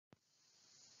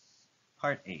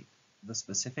Part 8. The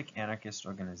Specific Anarchist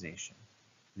Organization.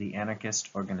 The Anarchist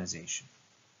Organization.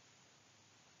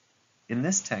 In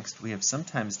this text, we have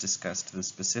sometimes discussed the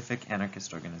specific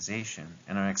anarchist organization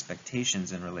and our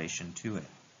expectations in relation to it.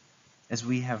 As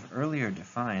we have earlier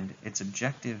defined, its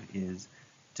objective is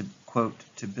to, quote,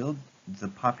 to build the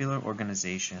popular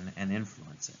organization and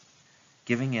influence it,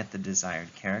 giving it the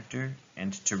desired character,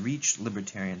 and to reach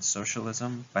libertarian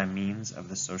socialism by means of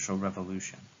the social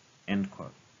revolution, end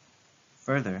quote.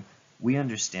 Further, we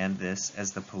understand this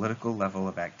as the political level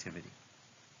of activity.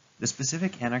 The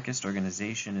specific anarchist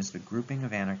organization is the grouping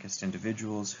of anarchist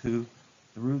individuals who,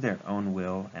 through their own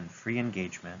will and free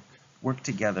engagement, work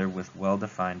together with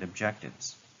well-defined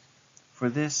objectives. For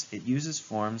this, it uses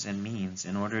forms and means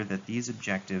in order that these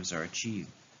objectives are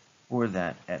achieved, or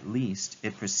that, at least,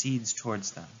 it proceeds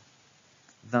towards them.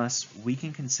 Thus, we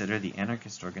can consider the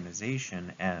anarchist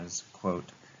organization as, quote,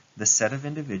 the set of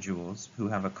individuals who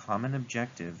have a common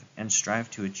objective and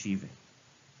strive to achieve it.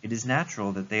 It is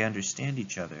natural that they understand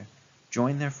each other,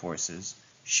 join their forces,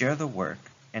 share the work,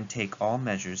 and take all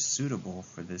measures suitable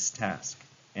for this task,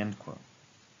 end quote.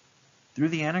 Through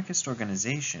the anarchist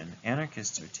organization,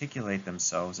 anarchists articulate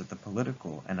themselves at the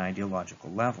political and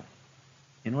ideological level.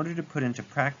 In order to put into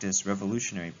practice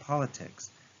revolutionary politics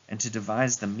and to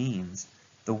devise the means,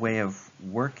 the way of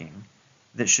working,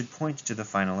 that should point to the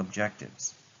final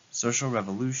objectives, social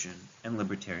revolution and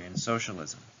libertarian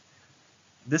socialism.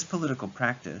 This political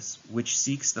practice, which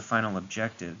seeks the final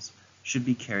objectives, should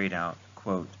be carried out,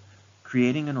 quote,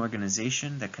 creating an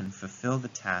organization that can fulfill the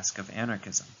task of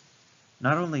anarchism,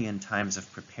 not only in times of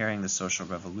preparing the social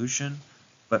revolution,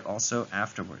 but also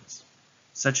afterwards.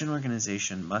 Such an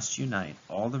organization must unite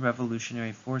all the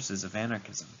revolutionary forces of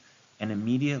anarchism and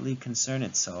immediately concern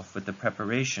itself with the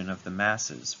preparation of the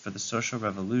masses for the social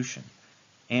revolution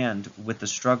and with the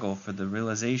struggle for the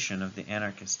realization of the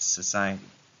anarchist society,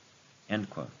 end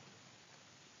quote.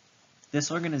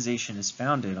 This organization is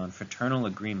founded on fraternal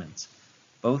agreements,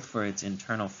 both for its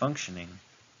internal functioning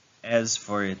as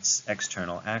for its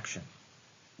external action,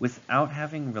 without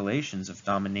having relations of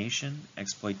domination,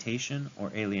 exploitation,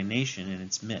 or alienation in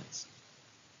its midst,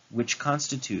 which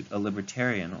constitute a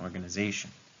libertarian organization.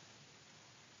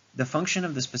 The function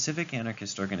of the specific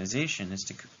anarchist organization is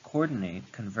to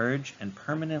coordinate, converge, and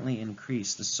permanently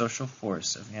increase the social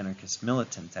force of anarchist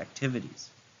militant activities,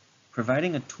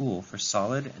 providing a tool for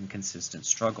solid and consistent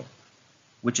struggle,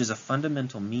 which is a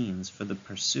fundamental means for the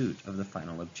pursuit of the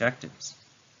final objectives.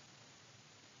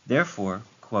 Therefore,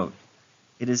 quote,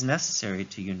 it is necessary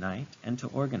to unite and to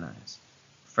organize,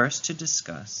 first to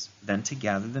discuss, then to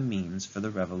gather the means for the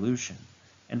revolution,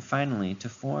 and finally to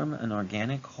form an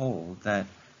organic whole that,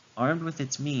 armed with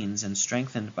its means and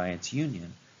strengthened by its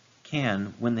union,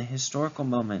 can, when the historical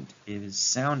moment is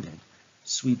sounded,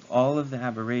 sweep all of the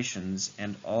aberrations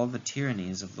and all the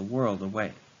tyrannies of the world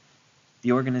away.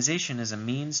 The organization is a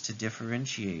means to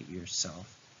differentiate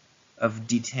yourself, of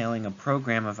detailing a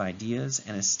program of ideas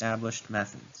and established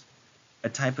methods, a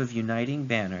type of uniting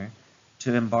banner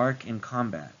to embark in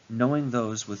combat, knowing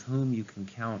those with whom you can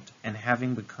count and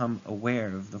having become aware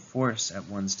of the force at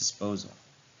one's disposal,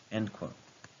 end quote.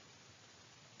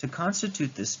 To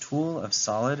constitute this tool of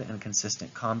solid and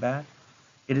consistent combat,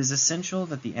 it is essential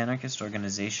that the anarchist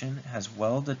organization has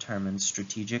well-determined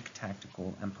strategic,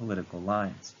 tactical, and political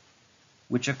lines,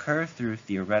 which occur through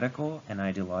theoretical and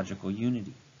ideological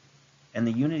unity, and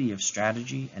the unity of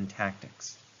strategy and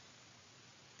tactics.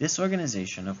 This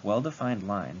organization of well-defined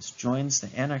lines joins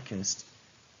the anarchists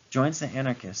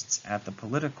at the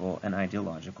political and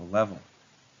ideological level,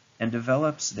 and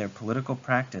develops their political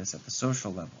practice at the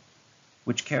social level,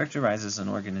 which characterizes an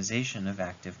organization of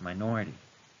active minority,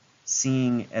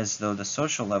 seeing as though the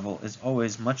social level is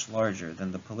always much larger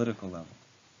than the political level.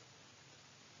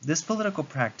 This political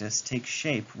practice takes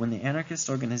shape when the anarchist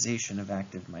organization of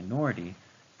active minority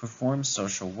performs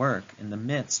social work in the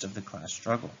midst of the class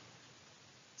struggle,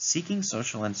 seeking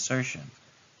social insertion,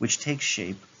 which takes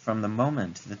shape from the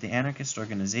moment that the anarchist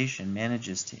organization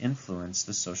manages to influence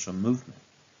the social movement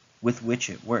with which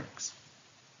it works.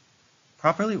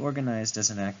 Properly organized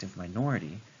as an active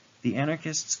minority, the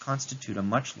anarchists constitute a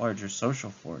much larger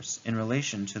social force in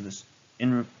relation to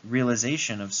the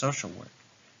realization of social work,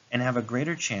 and have a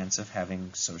greater chance of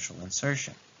having social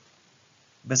insertion.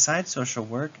 Besides social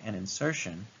work and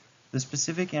insertion, the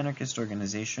specific anarchist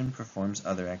organization performs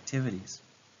other activities: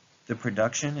 the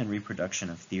production and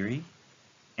reproduction of theory,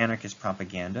 anarchist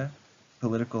propaganda,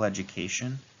 political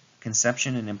education,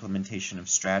 conception and implementation of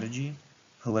strategy,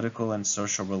 political and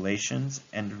social relations,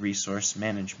 and resource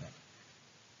management.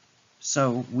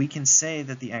 So we can say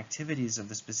that the activities of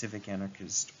the specific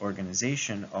anarchist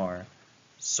organization are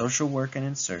social work and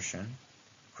insertion,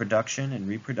 production and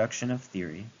reproduction of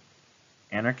theory,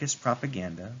 anarchist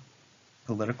propaganda,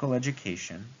 political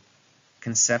education,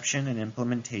 conception and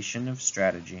implementation of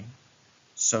strategy,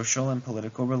 social and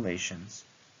political relations,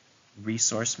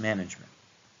 resource management.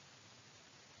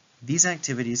 These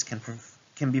activities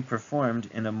can be performed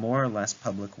in a more or less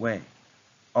public way,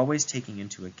 always taking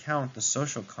into account the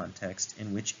social context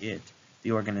in which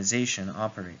the organization,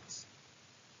 operates.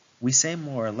 We say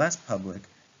more or less public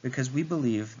because we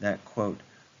believe that, quote,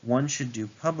 one should do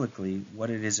publicly what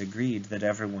it is agreed that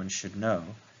everyone should know,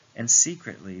 and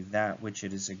secretly that which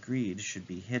it is agreed should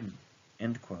be hidden,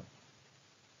 end quote.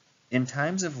 In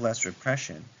times of less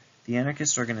repression, the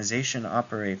anarchist organization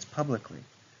operates publicly,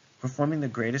 performing the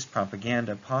greatest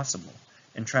propaganda possible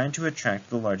and trying to attract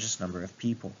the largest number of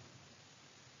people.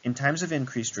 In times of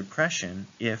increased repression,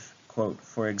 if, quote,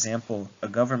 for example, a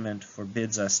government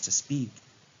forbids us to speak,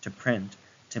 to print,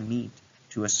 to meet,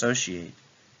 to associate,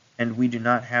 and we do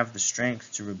not have the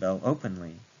strength to rebel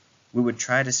openly, we would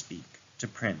try to speak, to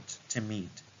print, to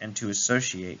meet, and to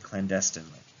associate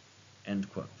clandestinely,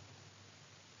 end quote.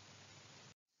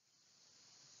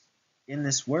 In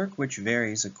this work, which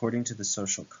varies according to the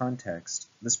social context,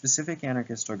 the specific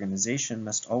anarchist organization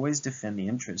must always defend the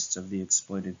interests of the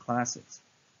exploited classes,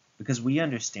 because we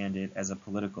understand it as a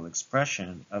political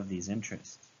expression of these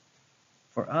interests.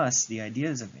 For us, the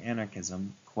ideas of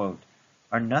anarchism, quote,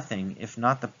 are nothing if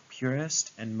not the purest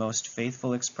and most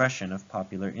faithful expression of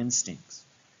popular instincts.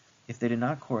 If they do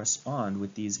not correspond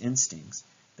with these instincts,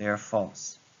 they are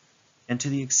false, and to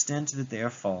the extent that they are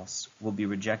false, will be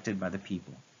rejected by the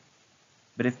people.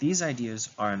 But if these ideas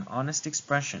are an honest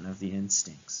expression of the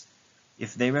instincts,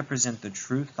 if they represent the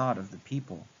true thought of the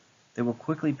people, they will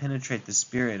quickly penetrate the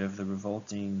spirit of the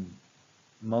revolting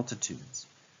multitudes.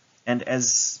 And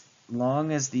as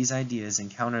long as these ideas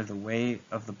encounter the way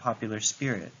of the popular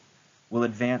spirit, will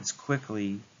advance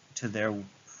quickly to their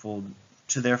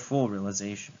full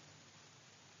realization.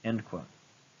 End quote.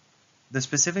 The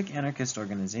specific anarchist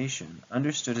organization,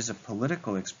 understood as a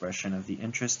political expression of the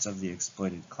interests of the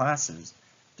exploited classes,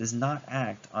 does not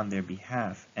act on their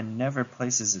behalf and never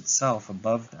places itself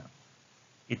above them.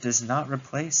 It does not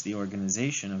replace the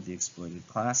organization of the exploited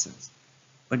classes,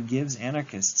 but gives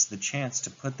anarchists the chance to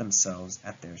put themselves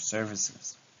at their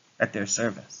service.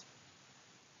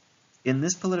 In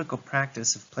this political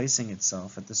practice of placing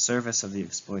itself at the service of the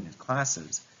exploited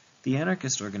classes, the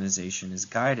anarchist organization is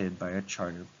guided by a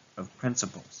charter of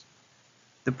principles.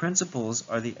 The principles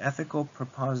are the ethical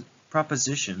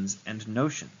propositions and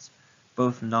notions,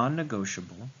 both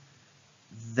non-negotiable,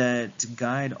 that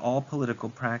guide all political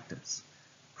practice,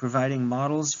 providing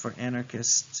models for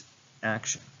anarchist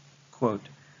action. Quote,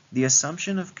 the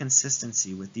assumption of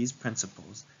consistency with these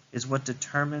principles is what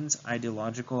determines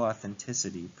ideological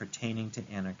authenticity pertaining to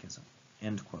anarchism.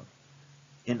 End quote.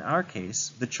 In our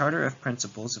case, the Charter of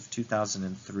Principles of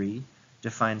 2003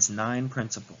 defines 9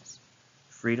 principles: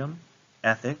 freedom,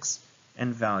 ethics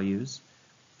and values,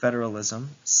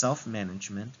 federalism,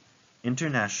 self-management,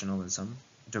 internationalism,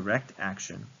 direct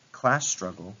action, class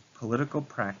struggle, political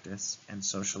practice and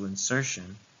social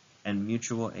insertion, and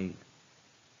mutual aid.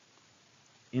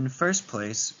 In first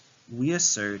place, we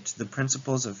assert the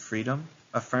principles of freedom,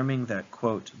 affirming that,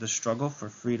 quote, the struggle for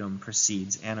freedom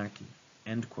precedes anarchy,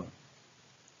 end quote.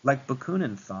 Like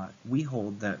Bakunin thought, we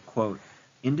hold that, quote,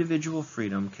 individual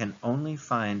freedom can only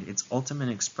find its ultimate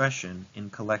expression in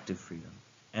collective freedom,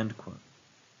 end quote.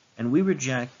 And we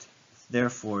reject,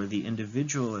 therefore, the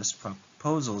individualist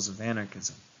proposals of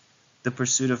anarchism. The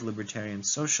pursuit of libertarian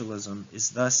socialism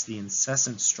is thus the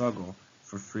incessant struggle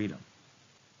for freedom.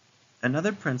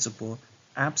 Another principle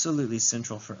absolutely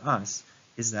central for us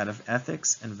is that of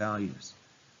ethics and values,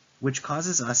 which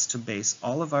causes us to base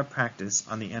all of our practice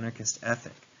on the anarchist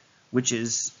ethic, which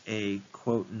is a,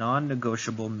 quote,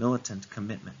 non-negotiable militant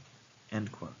commitment,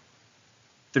 end quote.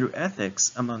 Through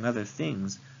ethics, among other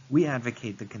things, we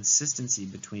advocate the consistency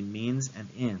between means and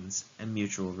ends and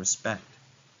mutual respect.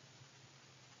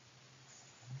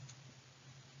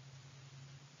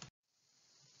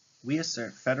 We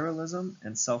assert federalism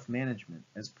and self-management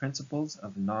as principles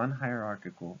of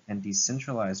non-hierarchical and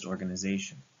decentralized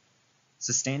organization,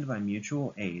 sustained by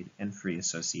mutual aid and free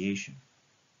association,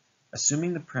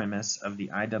 assuming the premise of the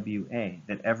IWA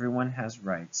that everyone has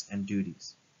rights and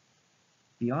duties.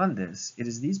 Beyond this, it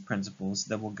is these principles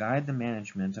that will guide the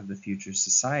management of the future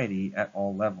society at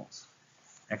all levels: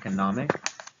 economic,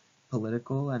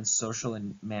 political, and social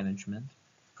management,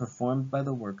 performed by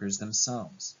the workers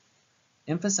themselves.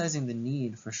 Emphasizing the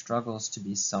need for struggles to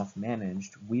be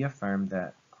self-managed, we affirm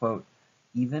that, quote,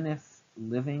 even if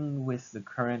living with the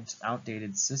current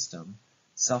outdated system,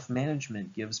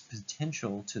 Self-management gives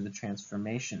potential to the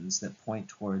transformations that point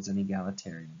towards an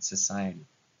egalitarian society."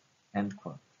 End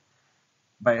quote.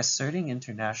 By asserting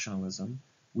internationalism,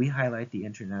 we highlight the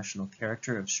international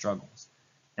character of struggles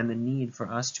and the need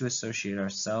for us to associate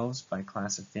ourselves by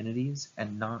class affinities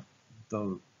and not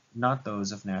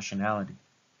those of nationality.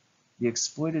 The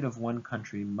exploited of one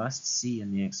country must see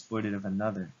in the exploited of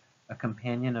another a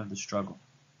companion of the struggle,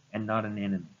 and not an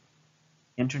enemy.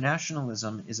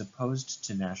 Internationalism is opposed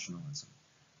to nationalism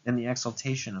and the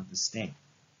exaltation of the state,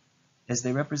 as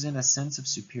they represent a sense of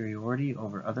superiority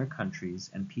over other countries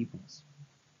and peoples,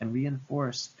 and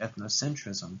reinforce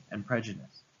ethnocentrism and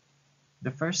prejudice.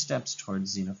 The first steps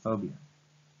towards xenophobia.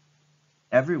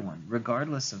 Everyone,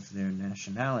 regardless of their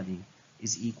nationality,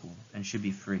 is equal and should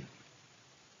be free.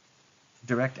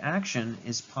 Direct action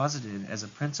is posited as a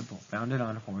principle founded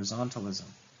on horizontalism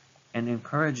and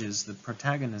encourages the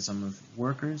protagonism of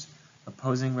workers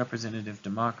opposing representative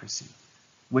democracy,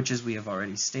 which, as we have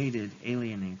already stated,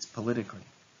 alienates politically.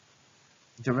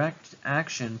 Direct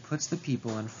action puts the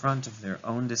people in front of their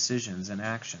own decisions and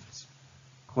actions,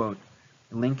 quote,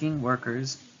 linking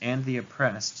workers and the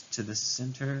oppressed to the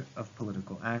center of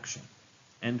political action,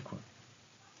 end quote.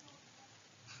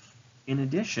 In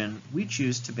addition, we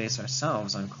choose to base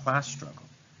ourselves on class struggle,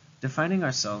 defining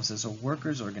ourselves as a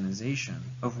workers' organization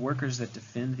of workers that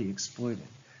defend the exploited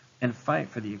and fight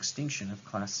for the extinction of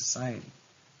class society,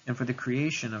 and for the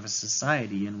creation of a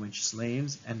society in which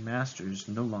slaves and masters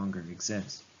no longer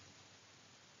exist.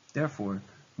 Therefore,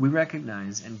 we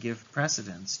recognize and give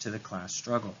precedence to the class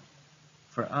struggle.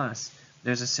 For us,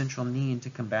 there's a central need to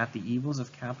combat the evils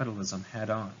of capitalism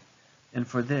head-on, and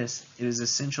for this, it is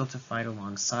essential to fight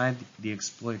alongside the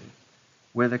exploited,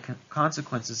 where the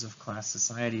consequences of class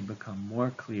society become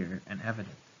more clear and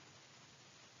evident.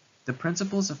 The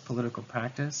principles of political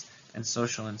practice and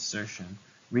social insertion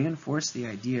reinforce the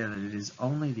idea that it is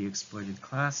only the exploited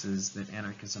classes that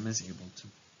anarchism is able to,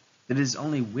 that it is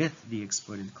only with the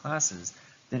exploited classes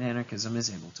that anarchism is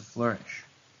able to flourish.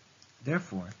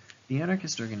 Therefore, the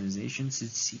anarchist organization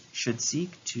should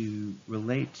seek to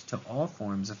relate to all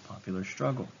forms of popular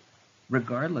struggle,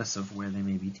 regardless of where they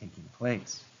may be taking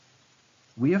place.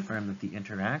 We affirm that the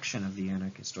interaction of the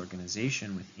anarchist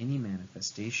organization with any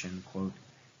manifestation, quote,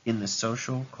 in the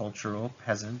social, cultural,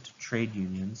 peasant, trade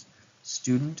unions,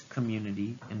 student,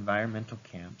 community, environmental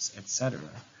camps, etc.,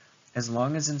 as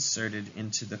long as inserted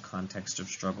into the context of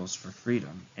struggles for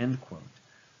freedom, end quote,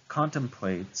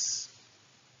 contemplates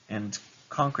the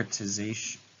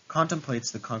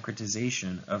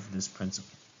concretization of this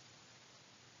principle.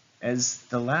 As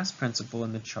the last principle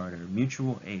in the Charter,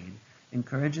 mutual aid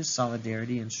encourages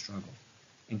solidarity and struggle,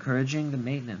 encouraging the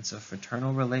maintenance of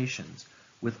fraternal relations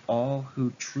with all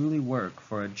who truly work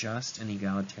for a just and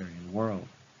egalitarian world.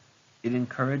 It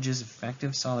encourages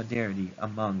effective solidarity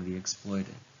among the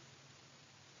exploited.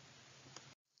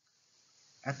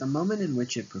 At the moment in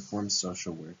which it performs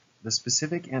social work, the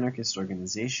specific anarchist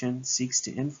organization seeks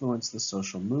to influence the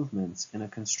social movements in a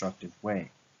constructive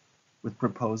way, with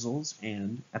proposals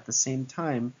and, at the same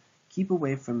time, keep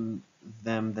away from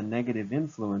them the negative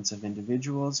influence of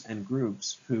individuals and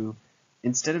groups who,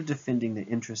 instead of defending the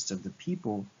interests of the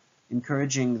people,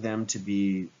 encouraging them to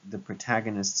be the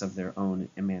protagonists of their own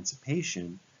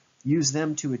emancipation, use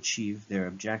them to achieve their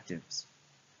objectives.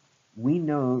 We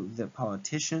know that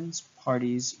politicians,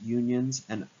 parties, unions,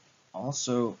 and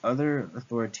also other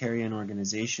authoritarian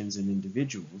organizations and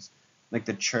individuals, like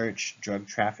the church, drug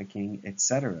trafficking,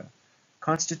 etc.,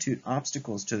 constitute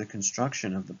obstacles to the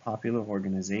construction of the popular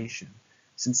organization,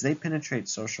 since they penetrate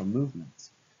social movements,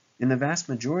 in the vast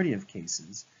majority of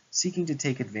cases, seeking to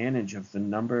take advantage of the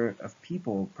number of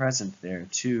people present there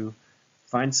to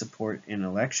find support in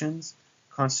elections,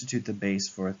 constitute the base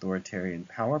for authoritarian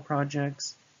power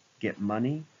projects, get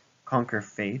money, conquer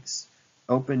faiths,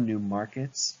 open new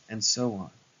markets, and so on.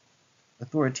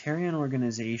 Authoritarian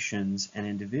organizations and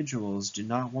individuals do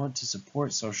not want to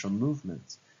support social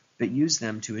movements, but use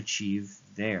them to achieve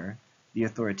the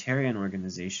authoritarian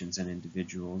organizations and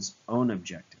individuals' own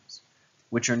objectives,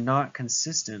 which are not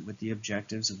consistent with the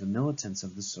objectives of the militants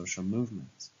of the social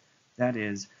movements. That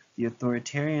is, the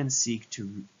authoritarians seek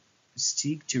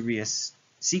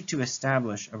to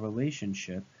establish a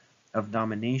relationship of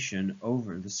domination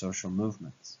over the social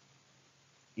movements.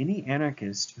 Any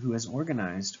anarchist who has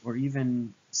organized or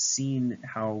even seen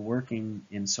how working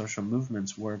in social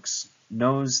movements works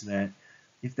knows that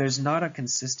if there's not a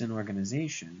consistent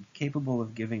organization capable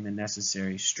of giving the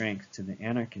necessary strength to the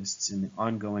anarchists in the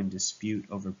ongoing dispute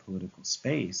over political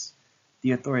space,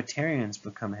 the authoritarians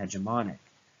become hegemonic,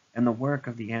 and the work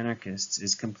of the anarchists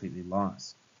is completely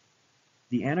lost.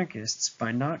 The anarchists,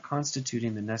 by not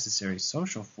constituting the necessary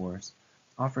social force,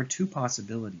 offer two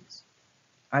possibilities.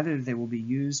 Either they will be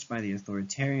used by the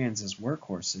authoritarians as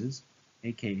workhorses,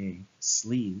 aka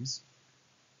sleeves,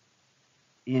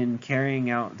 in carrying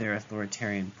out their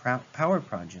authoritarian power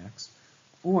projects,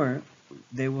 or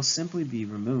they will simply be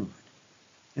removed.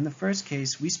 In the first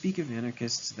case, we speak of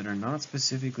anarchists that are not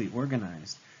specifically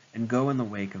organized and go in the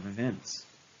wake of events.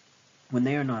 When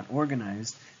they are not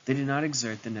organized, they do not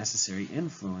exert the necessary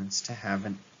influence to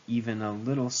have even a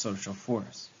little social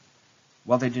force.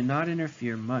 While they do not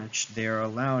interfere much, they are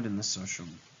allowed in the social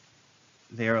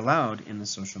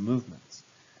movements.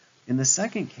 In the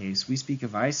second case, we speak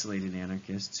of isolated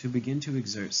anarchists who begin to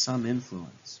exert some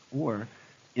influence, or,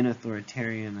 in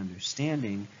authoritarian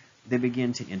understanding, they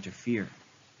begin to interfere.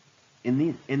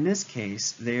 In this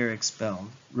case, they are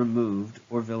expelled, removed,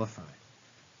 or vilified.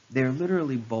 They are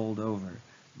literally bowled over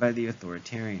by the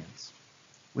authoritarians.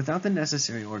 Without the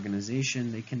necessary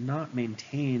organization, they cannot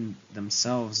maintain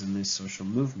themselves in these social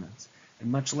movements,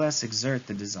 and much less exert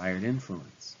the desired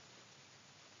influence.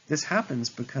 This happens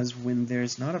because when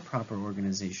there's not a proper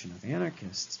organization of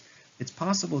anarchists, it's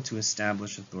possible to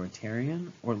establish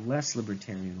authoritarian or less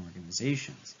libertarian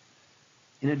organizations.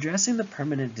 In addressing the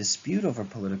permanent dispute over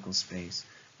political space,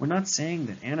 we're not saying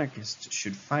that anarchists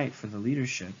should fight for the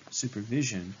leadership,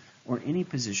 supervision, or any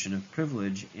position of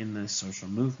privilege in the social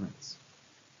movements.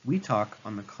 We talk,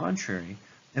 on the contrary,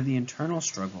 of the internal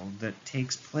struggle that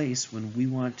takes place when we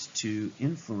want to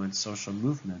influence social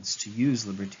movements to use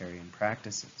libertarian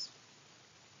practices.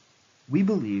 We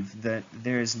believe that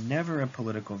there is never a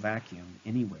political vacuum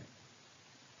anywhere.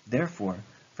 Therefore,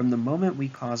 from the moment we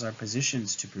cause our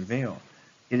positions to prevail,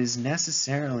 it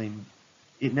necessarily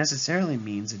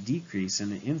means a decrease in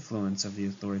the influence of the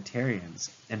authoritarians,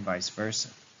 and vice versa.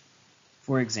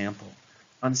 For example,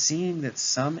 on seeing that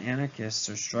some anarchists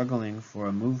are struggling for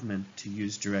a movement to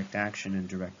use direct action and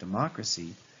direct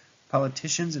democracy,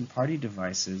 politicians and party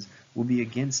devices will be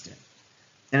against it.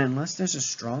 And unless there's a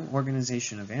strong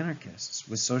organization of anarchists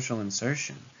with social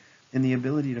insertion and the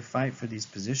ability to fight for these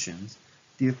positions,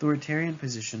 the authoritarian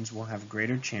positions will have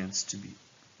greater chances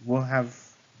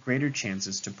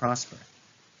to prosper.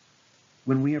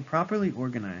 When we are properly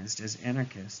organized as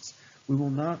anarchists, we will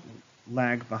not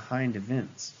lag behind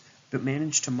events, but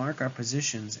manage to mark our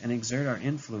positions and exert our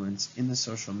influence in the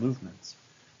social movements,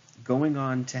 going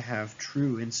on to have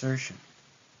true insertion.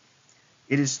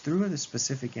 It is through the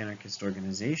specific anarchist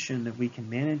organization that we can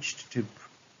manage to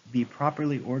be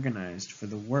properly organized for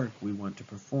the work we want to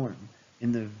perform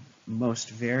in the most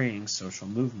varying social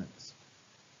movements.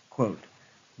 Quote,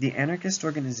 "The anarchist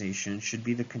organization should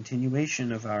be the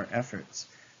continuation of our efforts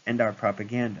and our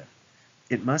propaganda.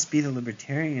 It must be the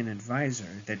libertarian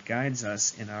advisor that guides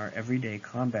us in our everyday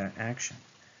combat action.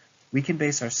 We can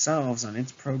base ourselves on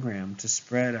its program to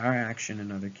spread our action in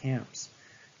other camps,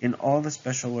 in all the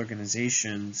special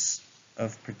organizations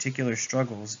of particular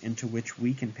struggles into which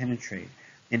we can penetrate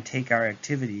and take our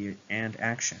activity and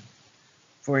action.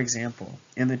 For example,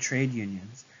 in the trade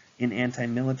unions, in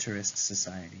anti-militarist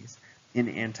societies, in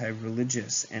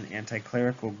anti-religious and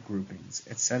anti-clerical groupings,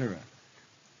 etc.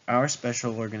 Our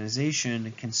special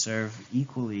organization can serve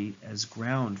equally as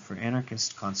ground for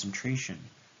anarchist concentration,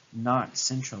 not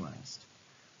centralized,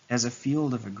 as a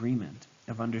field of agreement,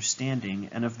 of understanding,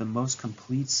 and of the most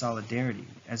complete solidarity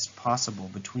as possible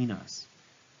between us.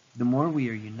 The more we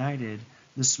are united,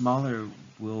 the smaller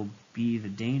will be the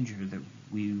danger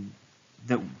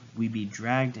that we be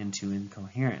dragged into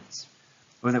incoherence,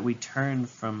 or that we turn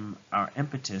from our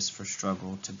impetus for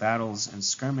struggle to battles and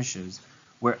skirmishes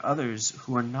where others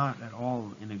who are not at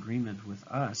all in agreement with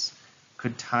us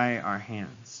could tie our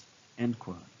hands." End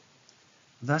quote.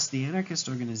 Thus, the anarchist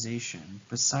organization,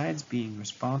 besides being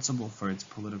responsible for its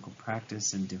political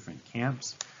practice in different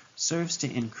camps, serves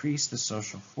to increase the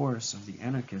social force of the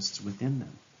anarchists within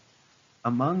them.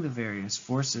 Among the various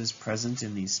forces present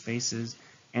in these spaces,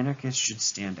 anarchists should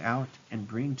stand out and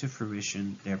bring to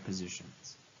fruition their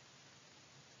positions.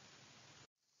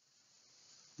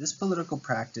 This political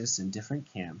practice in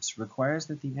different camps requires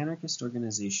that the anarchist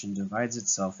organization divides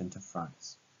itself into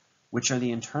fronts, which are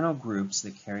the internal groups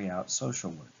that carry out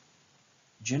social work.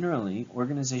 Generally,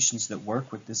 organizations that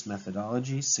work with this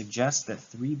methodology suggest that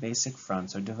three basic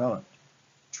fronts are developed: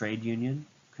 trade union,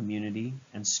 community,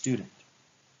 and student.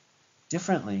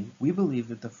 Differently, we believe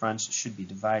that the fronts should be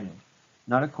divided,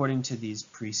 not according to these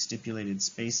pre-stipulated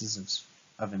spaces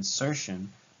of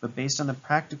insertion, but based on the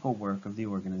practical work of the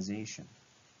organization.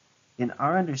 In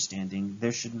our understanding,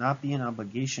 there should not be an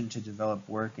obligation to develop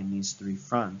work in these three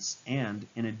fronts, and,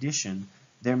 in addition,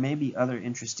 there may be other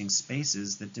interesting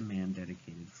spaces that demand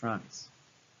dedicated fronts.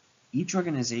 Each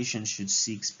organization should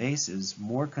seek spaces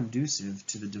more conducive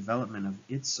to the development of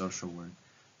its social work,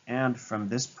 and from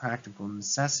this practical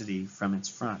necessity from its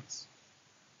fronts.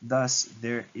 Thus,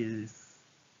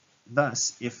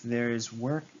 if there is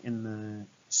work in the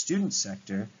student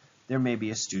sector, there may be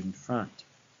a student front.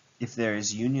 If there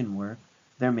is union work,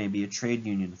 there may be a trade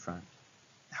union front.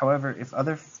 However,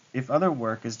 if other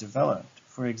work is developed,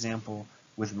 for example,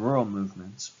 with rural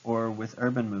movements or with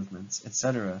urban movements,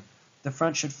 etc., the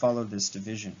front should follow this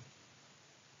division.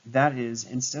 That is,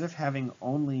 instead of having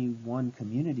only one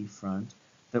community front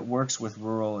that works with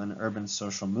rural and urban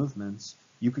social movements,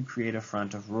 you could create a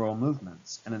front of rural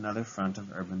movements and another front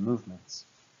of urban movements.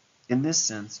 In this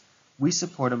sense, we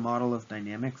support a model of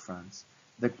dynamic fronts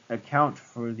that account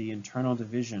for the internal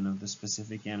division of the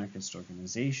specific anarchist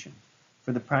organization,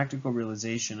 for the practical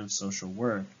realization of social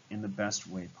work in the best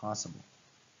way possible.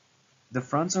 The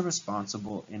fronts are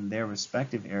responsible in their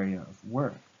respective area of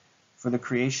work for the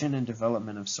creation and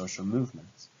development of social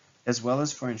movements, as well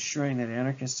as for ensuring that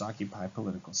anarchists occupy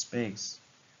political space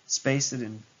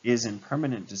that is in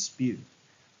permanent dispute,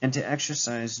 and to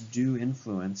exercise due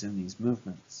influence in these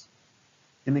movements.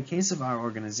 In the case of our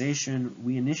organization,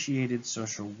 we initiated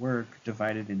social work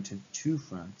divided into two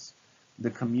fronts: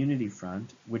 the community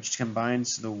front, which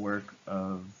combines the work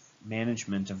of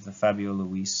management of the Fabio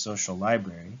Luis Social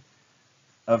Library,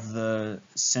 of the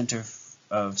Center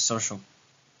of Social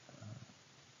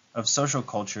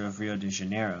Culture of Rio de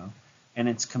Janeiro, and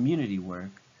its community work,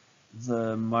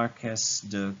 the Marques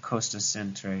de Costa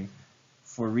Centre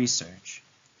for Research,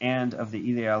 and of the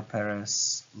Ideal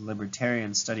Paris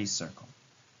Libertarian Studies Circle.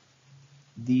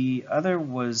 The other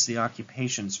was the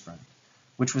Occupations Front,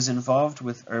 which was involved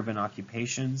with urban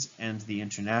occupations and the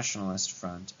Internationalist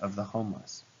Front of the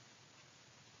homeless.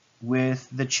 With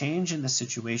the change in the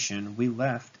situation, we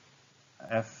left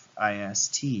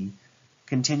FIST,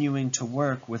 continuing to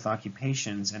work with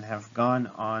occupations, and have gone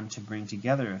on to bring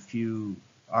together a few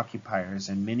occupiers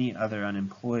and many other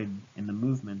unemployed in the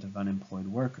movement of unemployed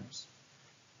workers.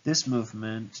 This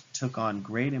movement took on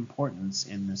great importance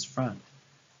in this front.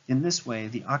 In this way,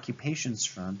 the Occupations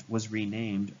Front was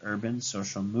renamed Urban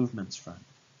Social Movements Front.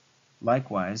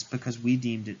 Likewise, because we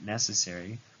deemed it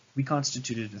necessary, we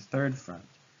constituted a third front,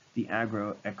 the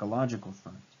Agroecological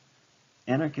Front.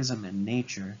 Anarchism and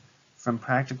Nature, from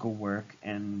practical work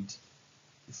in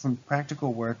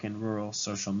rural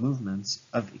social movements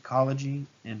of ecology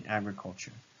and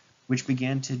agriculture, which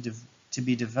began to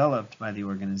be developed by the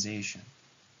organization.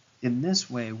 In this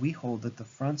way, we hold that the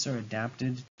fronts are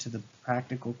adapted to the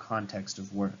practical context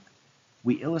of work.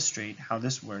 We illustrate how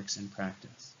this works in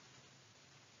practice.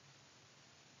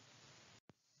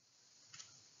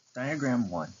 Diagram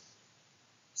 1.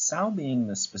 SAO being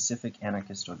the specific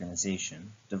anarchist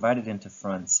organization, divided into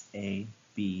fronts A,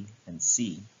 B, and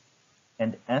C,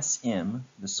 and SM,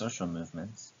 the social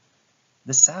movements,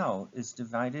 the SAO is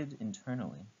divided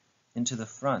internally into the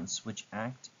fronts which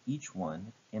act each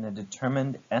one in a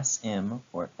determined SM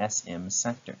or SM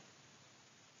sector.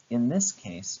 In this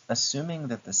case, assuming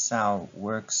that the SAO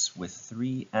works with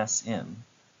 3 SM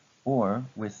or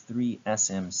with 3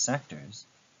 SM sectors,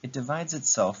 it divides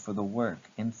itself for the work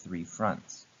in 3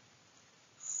 fronts.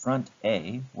 Front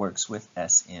A works with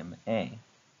SMA,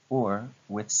 or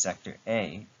with sector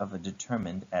A of a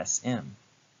determined SM.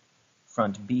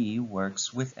 Front B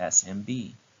works with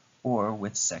SMB, or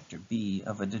with sector B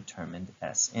of a determined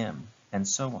SM, and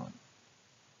so on.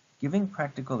 Giving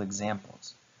practical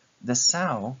examples, the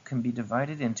SAO can be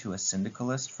divided into a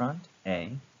syndicalist front,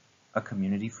 A, a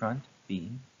community front,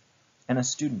 B, and a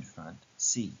student front,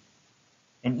 C.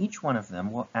 And each one of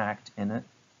them will act in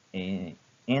an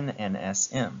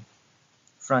SM.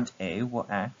 Front A will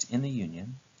act in the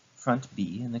union, Front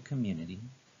B in the community,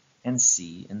 and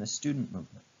C in the student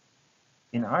movement.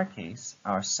 In our case,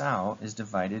 our SAO is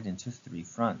divided into 3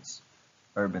 fronts: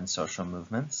 urban social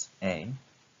movements, A,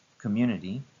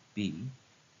 community, B,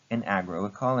 and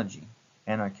agroecology,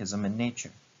 anarchism and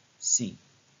nature, C.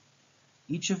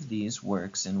 Each of these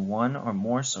works in one or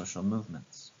more social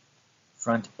movements: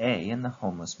 Front A in the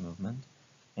homeless movement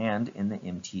and in the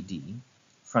MTD,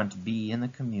 Front B in the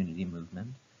community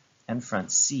movement, and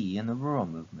Front C in the rural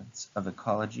movements of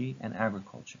ecology and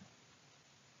agriculture.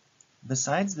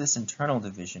 Besides this internal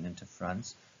division into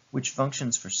fronts, which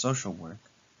functions for social work,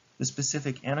 the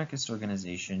specific anarchist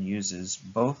organization uses,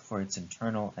 both for its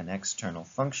internal and external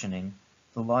functioning,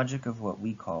 the logic of what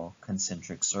we call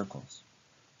concentric circles,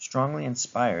 strongly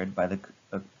inspired by the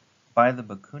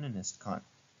Bakuninist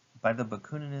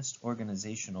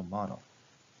organizational model.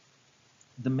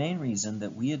 The main reason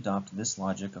that we adopt this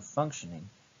logic of functioning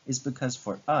is because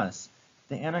for us,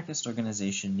 the anarchist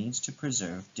organization needs to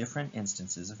preserve different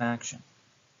instances of action.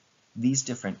 These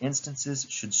different instances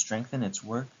should strengthen its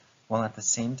work while at the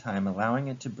same time allowing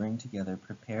it to bring together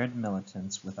prepared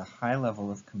militants with a high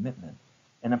level of commitment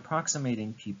and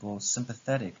approximating people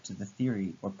sympathetic to the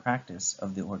theory or practice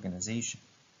of the organization,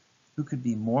 who could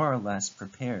be more or less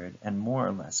prepared and more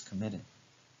or less committed.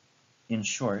 In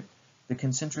short, the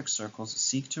concentric circles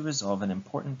seek to resolve an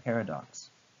important paradox.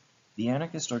 The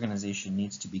anarchist organization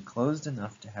needs to be closed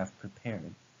enough to have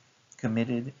prepared,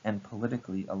 committed, and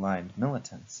politically aligned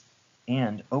militants,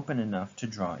 and open enough to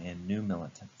draw in new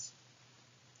militants.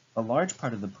 A large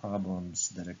part of the problems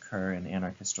that occur in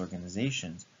anarchist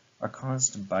organizations are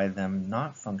caused by them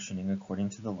not functioning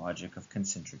according to the logic of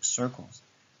concentric circles,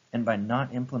 and by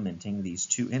not implementing these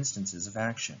two instances of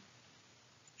action.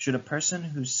 Should a person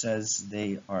who says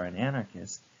they are an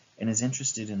anarchist and is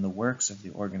interested in the works of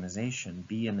the organization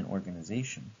be in the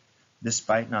organization,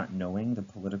 despite not knowing the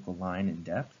political line in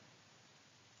depth?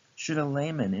 Should a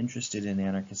layman interested in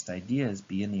anarchist ideas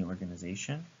be in the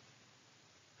organization?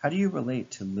 How do you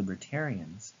relate to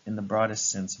libertarians, in the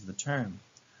broadest sense of the term,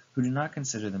 who do not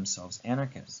consider themselves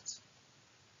anarchists?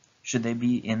 Should they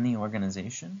be in the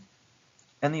organization?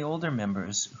 And the older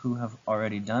members who have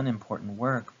already done important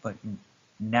work but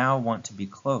now want to be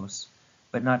close,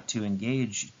 but not to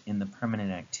engage in the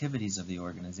permanent activities of the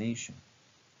organization?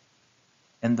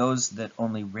 And those that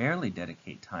only rarely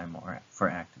dedicate time for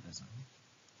activism?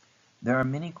 There are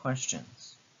many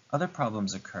questions. Other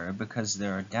problems occur because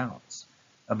there are doubts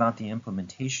about the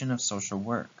implementation of social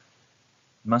work.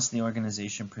 Must the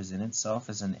organization present itself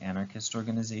as an anarchist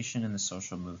organization in the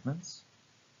social movements?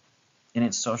 In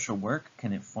its social work,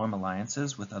 can it form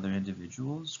alliances with other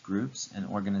individuals, groups, and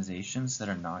organizations that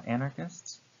are not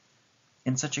anarchists?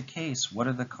 In such a case, what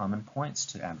are the common points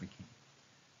to advocate?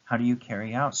 How do you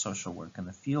carry out social work in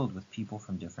the field with people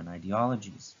from different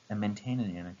ideologies and maintain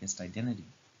an anarchist identity?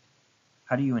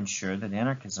 How do you ensure that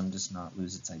anarchism does not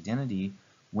lose its identity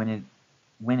when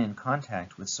in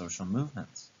contact with social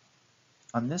movements?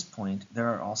 On this point, there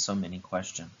are also many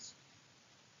questions.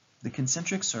 The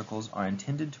concentric circles are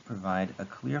intended to provide a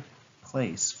clear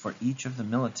place for each of the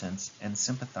militants and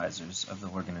sympathizers of the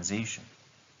organization.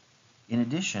 In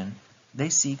addition, they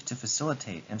seek to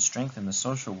facilitate and strengthen the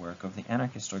social work of the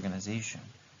anarchist organization,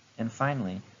 and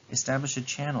finally, establish a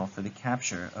channel for the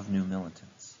capture of new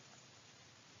militants.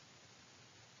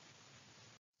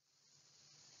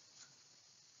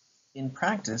 In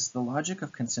practice, the logic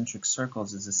of concentric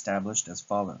circles is established as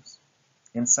follows.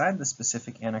 Inside the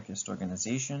specific anarchist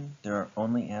organization, there are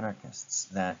only anarchists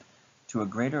that, to a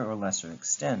greater or lesser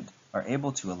extent, are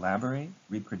able to elaborate,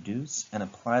 reproduce, and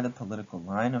apply the political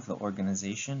line of the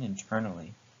organization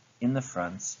internally, in the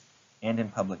fronts, and in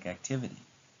public activity.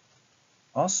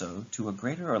 Also, to a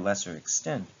greater or lesser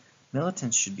extent,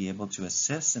 militants should be able to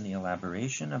assist in the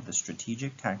elaboration of the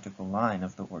strategic tactical line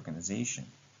of the organization,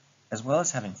 as well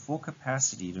as having full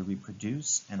capacity to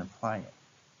reproduce and apply it.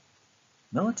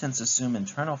 Militants assume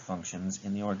internal functions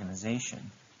in the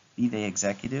organization, be they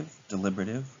executive,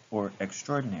 deliberative, or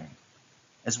extraordinary,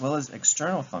 as well as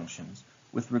external functions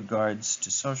with regards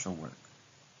to social work.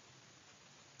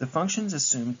 The functions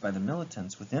assumed by the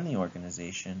militants within the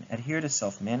organization adhere to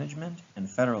self-management and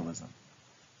federalism,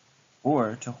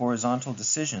 or to horizontal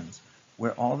decisions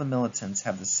where all the militants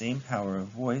have the same power of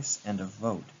voice and of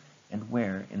vote, and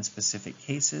where, in specific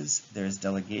cases, there is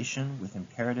delegation with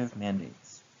imperative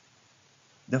mandates.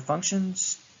 The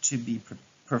functions to be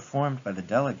performed by the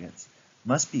delegates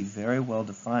must be very well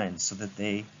defined so that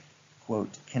they,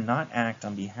 quote, cannot act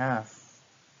on behalf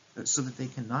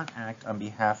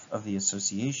of the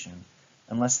association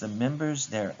unless the members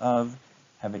thereof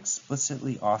have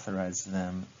explicitly authorized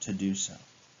them to do so.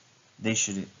 They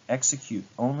should execute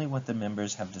only what the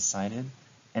members have decided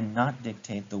and not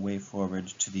dictate the way forward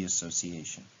to the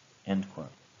association, end quote.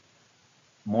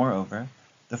 Moreover,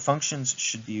 the functions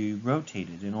should be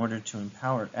rotated in order to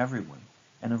empower everyone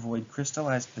and avoid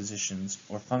crystallized positions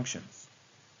or functions.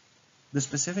 The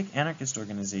specific anarchist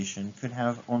organization could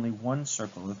have only one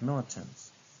circle of militants,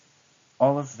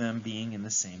 all of them being in the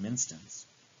same instance,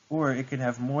 or it could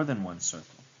have more than one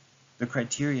circle, the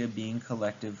criteria being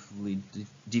collectively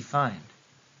defined.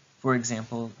 For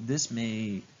example, this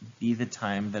may be the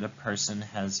time that a person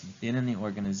has been in the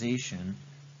organization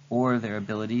or their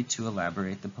ability to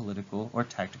elaborate the political or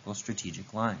tactical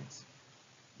strategic lines.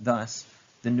 Thus,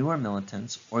 the newer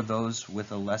militants, or those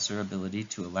with a lesser ability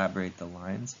to elaborate the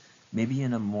lines, may be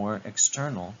in a more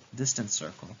external, distant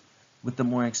circle, with the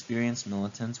more experienced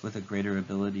militants with a greater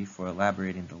ability for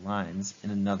elaborating the lines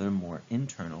in another more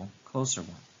internal, closer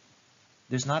one.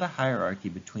 There's not a hierarchy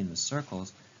between the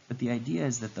circles, but the idea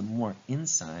is that the more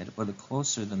inside or the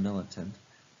closer the militant,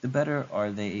 the better are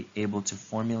they able to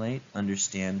formulate,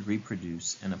 understand,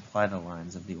 reproduce, and apply the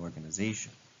lines of the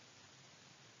organization.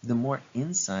 The more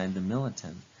inside the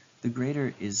militant, the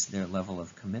greater is their level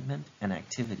of commitment and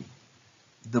activity.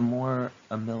 The more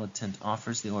a militant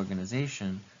offers the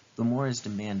organization, the more is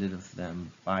demanded of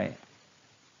them by it.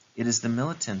 It is the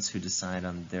militants who decide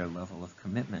on their level of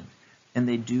commitment, and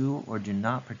they do or do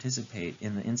not participate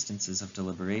in the instances of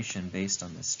deliberation based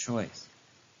on this choice.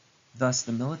 Thus,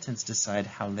 the militants decide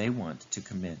how they want to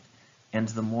commit, and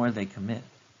the more they commit,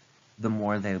 the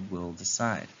more they will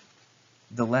decide.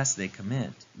 The less they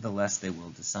commit, the less they will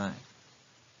decide.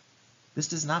 This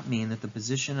does not mean that the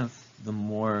position of the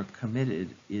more committed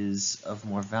is of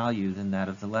more value than that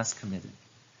of the less committed.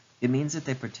 It means that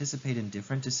they participate in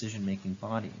different decision-making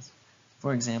bodies.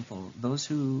 For example,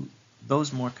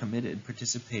 those more committed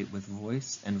participate with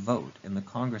voice and vote in the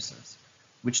congresses,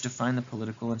 which define the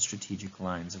political and strategic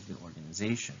lines of the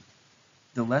organization.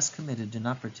 The less committed do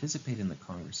not participate in the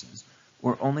congresses,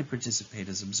 or only participate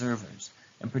as observers,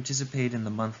 and participate in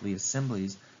the monthly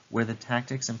assemblies where the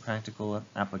tactics and practical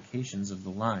applications of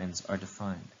the lines are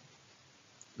defined.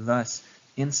 Thus,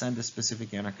 inside the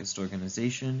specific anarchist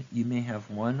organization, you may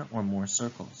have one or more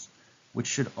circles, which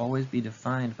should always be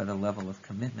defined by the level of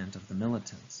commitment of the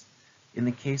militants. In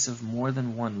the case of more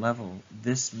than one level,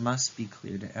 this must be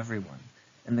clear to everyone,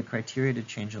 and the criteria to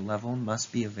change a level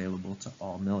must be available to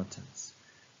all militants.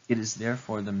 It is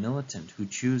therefore the militant who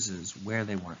chooses where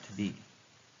they want to be.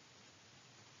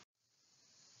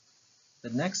 The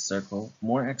next circle,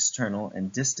 more external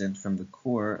and distant from the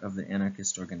core of the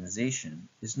anarchist organization,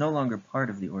 is no longer part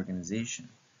of the organization,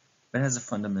 but has a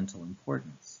fundamental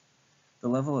importance: the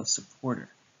level of supporter.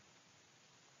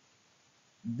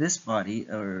 This body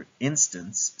or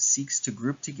instance seeks to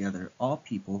group together all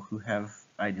people who have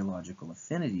ideological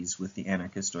affinities with the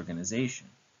anarchist organization.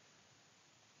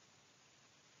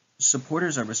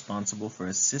 Supporters are responsible for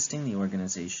assisting the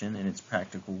organization in its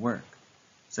practical work,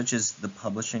 such as the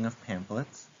publishing of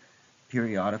pamphlets,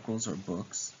 periodicals or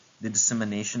books, the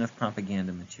dissemination of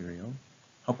propaganda material,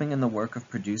 helping in the work of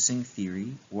producing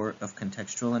theory or of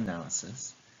contextual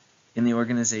analysis, in the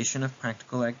organization of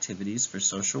practical activities for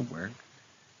social work,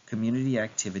 community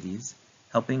activities,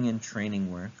 helping in training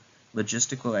work,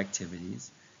 logistical activities,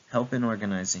 help in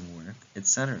organizing work,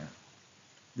 etc.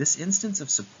 This instance of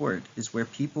support is where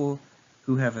people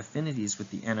who have affinities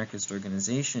with the anarchist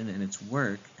organization and its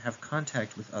work have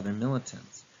contact with other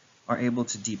militants, are able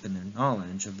to deepen their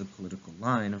knowledge of the political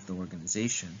line of the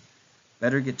organization,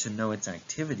 better get to know its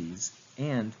activities,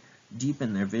 and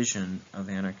deepen their vision of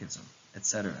anarchism,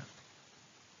 etc.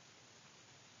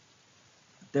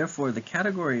 Therefore, the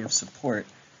category of support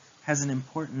has an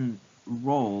important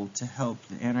role to help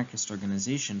the anarchist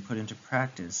organization put into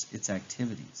practice its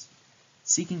activities,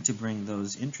 seeking to bring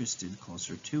those interested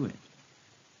closer to it.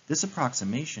 This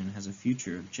approximation has a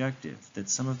future objective that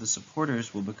some of the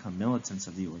supporters will become militants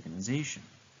of the organization.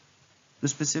 The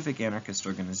specific anarchist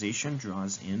organization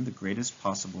draws in the greatest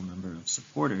possible number of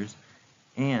supporters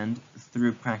and,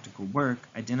 through practical work,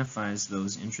 identifies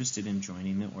those interested in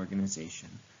joining the organization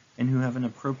and who have an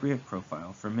appropriate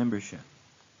profile for membership.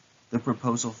 The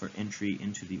proposal for entry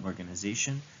into the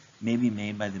organization may be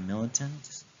made by the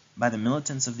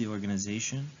militants of the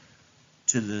organization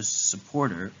to the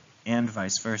supporter and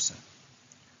vice versa.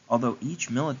 Although each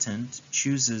militant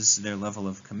chooses their level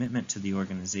of commitment to the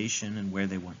organization and where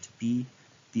they want to be,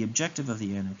 the objective of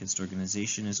the anarchist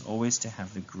organization is always to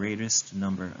have the greatest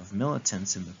number of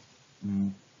militants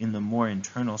in the more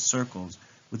internal circles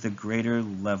with a greater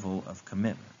level of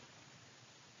commitment.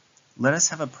 Let us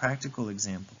have a practical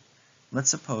example. Let's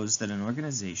suppose that an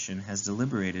organization has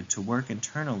deliberated to work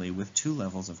internally with two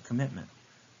levels of commitment,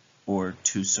 or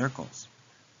two circles.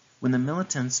 When the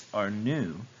militants are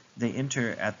new, they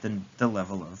enter at the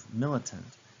level of militant,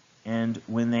 and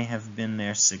when they have been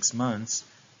there 6 months,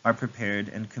 are prepared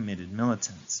and committed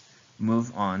militants,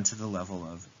 move on to the level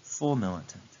of full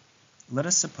militant. Let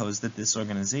us suppose that this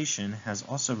organization has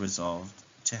also resolved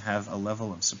to have a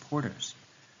level of supporters.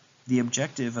 The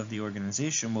objective of the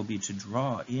organization will be to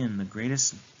draw in the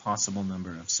greatest possible number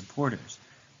of supporters,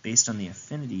 based on the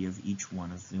affinity of each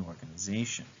one with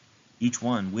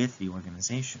the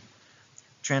organization,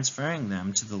 transferring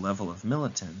them to the level of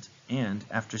militant, and,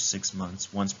 after 6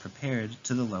 months, once prepared,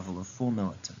 to the level of full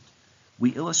militant.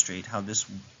 We illustrate how this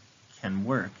can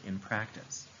work in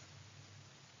practice.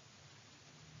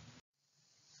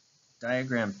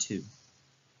 Diagram 2.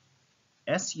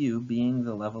 SU being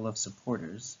the level of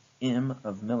supporters, M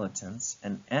of militants,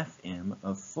 and FM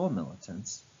of full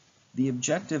militants, the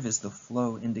objective is the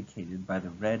flow indicated by the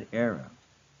red arrow,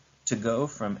 to go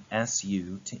from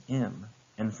SU to M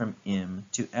and from M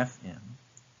to FM.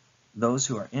 Those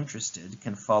who are interested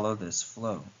can follow this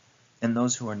flow, and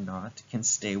those who are not can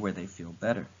stay where they feel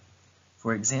better.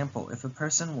 For example, if a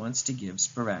person wants to give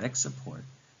sporadic support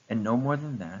and no more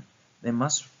than that,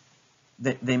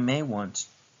 they may want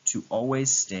to always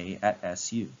stay at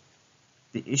SU.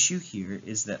 The issue here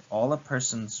is that all a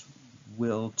person's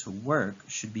will to work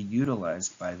should be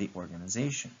utilized by the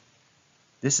organization.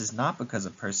 This is not because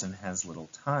a person has little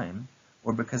time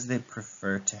or because they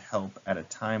prefer to help at a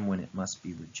time when it must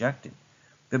be rejected,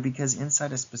 but because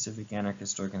inside a specific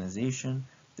anarchist organization,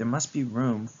 there must be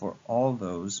room for all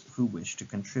those who wish to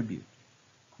contribute.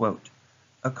 Quote,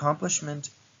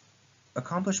 accomplishments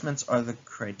are the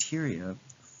criteria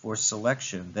for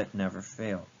selection that never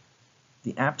fail.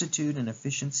 The aptitude and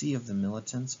efficiency of the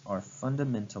militants are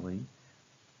fundamentally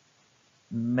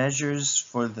measures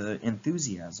for the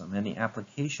enthusiasm and the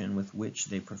application with which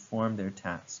they perform their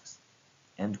tasks.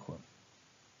 End quote.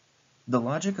 The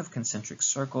logic of concentric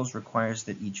circles requires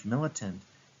that each militant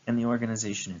and the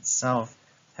organization itself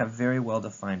have very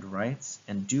well-defined rights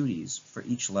and duties for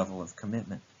each level of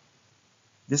commitment.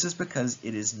 This is because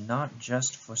it is not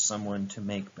just for someone to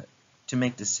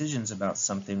make decisions about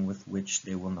something with which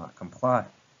they will not comply.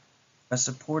 A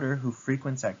supporter who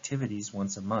frequents activities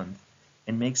once a month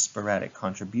and makes sporadic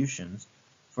contributions,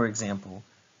 for example,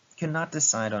 cannot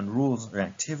decide on rules or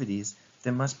activities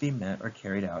that must be met or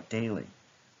carried out daily,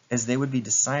 as they would be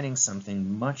deciding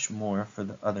something much more for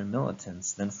the other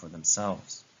militants than for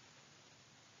themselves.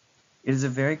 It is a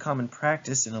very common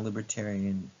practice in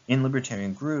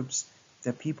libertarian groups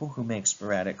that people who make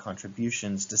sporadic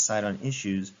contributions decide on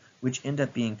issues which end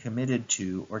up being committed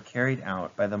to or carried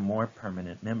out by the more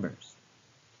permanent members.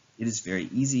 It is very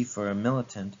easy for a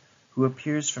militant who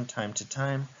appears from time to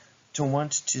time to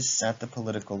want to set the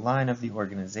political line of the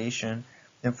organization,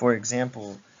 and for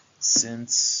example,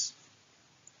 since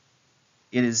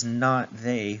it is not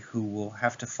they who will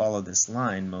have to follow this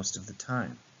line most of the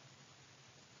time.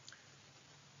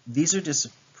 These are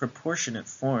disproportionate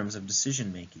forms of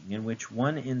decision-making in which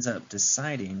one ends up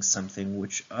deciding something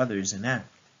which others enact.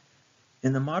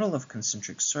 In the model of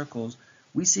concentric circles,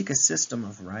 we seek a system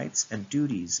of rights and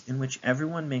duties in which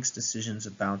everyone makes decisions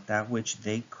about that which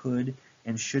they could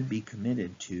and should be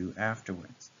committed to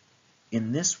afterwards.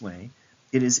 In this way,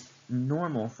 it is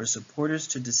normal for supporters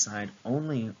to decide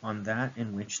only on that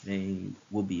in which they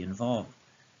will be involved.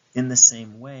 In the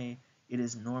same way, it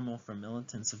is normal for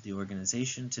militants of the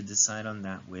organization to decide on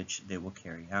that which they will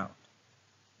carry out.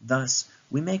 Thus,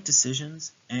 we make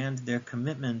decisions and their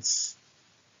commitments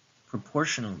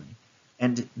proportionally,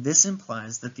 and this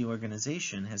implies that the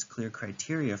organization has clear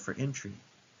criteria for entry,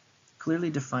 clearly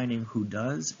defining who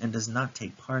does and does not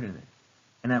take part in it,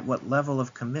 and at what level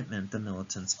of commitment the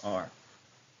militants are.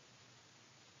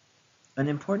 An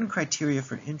important criteria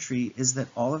for entry is that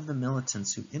all of the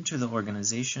militants who enter the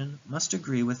organization must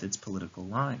agree with its political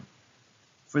line.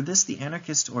 For this, the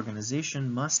anarchist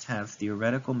organization must have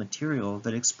theoretical material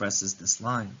that expresses this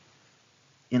line.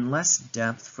 In less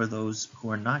depth for those who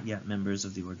are not yet members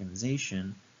of the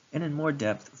organization, and in more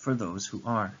depth for those who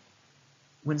are.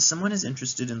 When someone is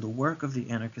interested in the work of the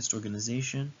anarchist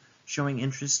organization, showing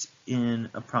interest in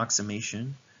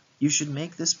approximation, you should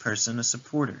make this person a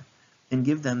supporter and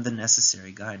give them the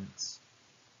necessary guidance.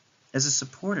 As a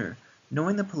supporter,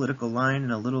 knowing the political line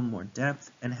in a little more depth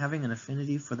and having an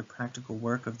affinity for the practical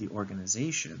work of the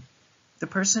organization, the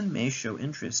person may show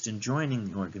interest in joining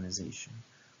the organization,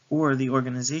 or the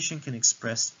organization can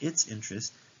express its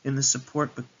interest in the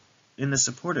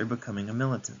supporter becoming a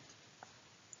militant.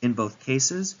 In both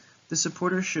cases, the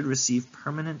supporter should receive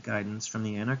permanent guidance from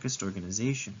the anarchist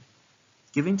organization,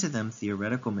 giving to them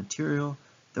theoretical material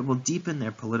that will deepen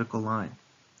their political line.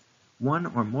 One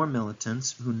or more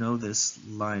militants who know this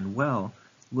line well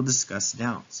will discuss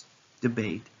doubts,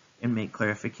 debate, and make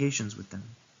clarifications with them.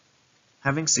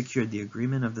 Having secured the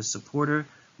agreement of the supporter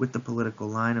with the political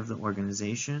line of the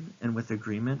organization and with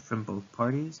agreement from both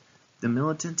parties, the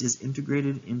militant is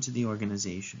integrated into the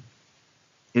organization.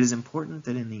 It is important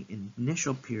that in the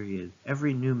initial period,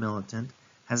 every new militant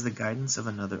has the guidance of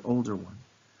another older one,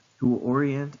 who will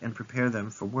orient and prepare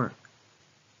them for work.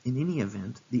 In any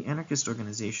event, the anarchist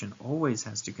organization always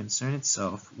has to concern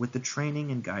itself with the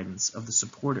training and guidance of the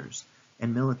supporters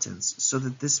and militants so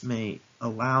that this may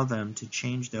allow them to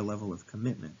change their level of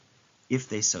commitment, if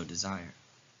they so desire.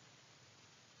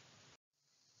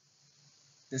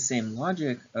 The same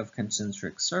logic of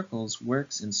concentric circles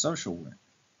works in social work.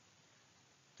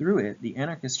 Through it, the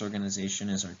anarchist organization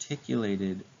is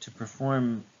articulated to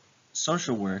perform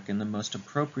social work in the most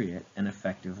appropriate and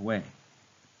effective way.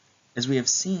 As we have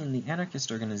seen, the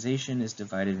anarchist organization is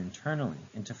divided internally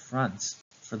into fronts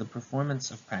for the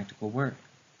performance of practical work.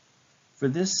 For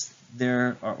this,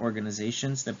 there are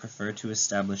organizations that prefer to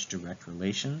establish direct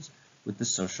relations with the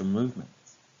social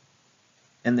movements,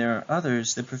 and there are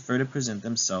others that prefer to present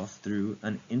themselves through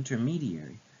an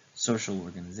intermediary social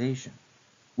organization,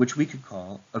 which we could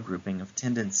call a grouping of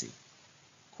tendency.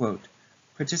 Quote,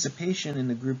 participation in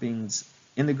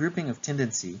the grouping of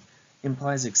tendency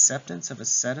implies acceptance of a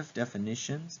set of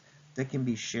definitions that can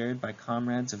be shared by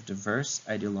comrades of diverse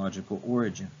ideological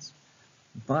origins,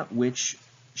 but which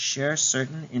share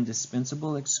certain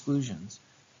indispensable exclusions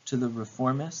to the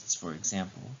reformists, for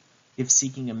example, if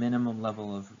seeking a minimum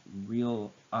level of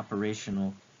real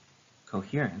operational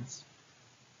coherence.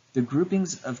 The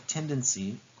groupings of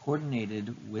tendency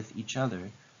coordinated with each other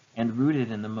and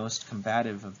rooted in the most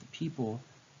combative of the people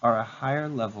are a higher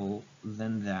level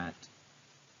than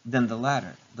the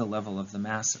latter, the level of the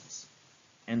masses.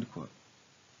 End quote.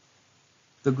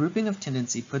 The grouping of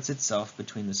tendency puts itself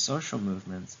between the social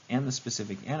movements and the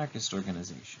specific anarchist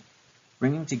organization,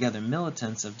 bringing together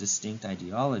militants of distinct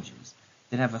ideologies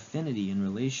that have affinity in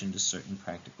relation to certain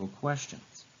practical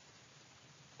questions.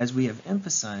 As we have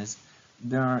emphasized,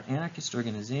 there are anarchist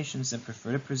organizations that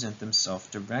prefer to present themselves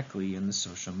directly in the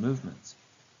social movements,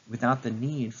 without the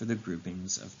need for the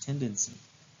groupings of tendency,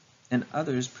 and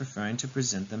others preferring to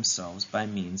present themselves by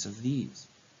means of these.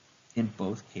 In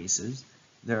both cases,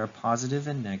 there are positive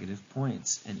and negative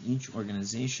points, and each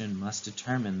organization must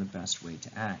determine the best way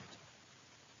to act.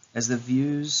 As the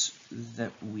views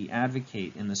that we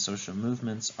advocate in the social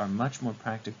movements are much more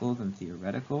practical than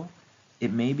theoretical,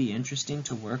 it may be interesting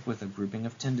to work with a grouping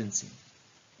of tendency,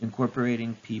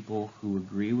 incorporating people who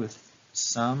agree with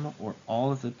some or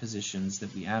all of the positions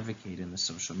that we advocate in the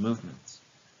social movements: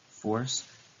 force,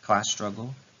 class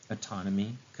struggle,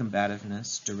 autonomy,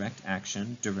 combativeness, direct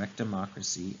action, direct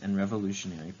democracy, and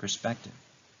revolutionary perspective,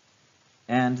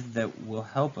 and that will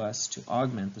help us to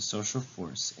augment the social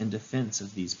force in defense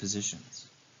of these positions.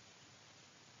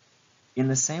 In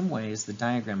the same way as the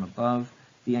diagram above,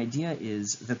 the idea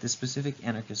is that the specific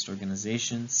anarchist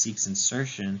organization seeks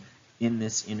insertion in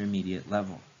this intermediate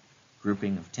level,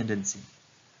 grouping of tendency,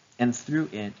 and through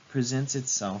it presents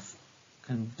itself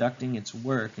conducting its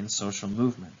work in social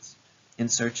movements, in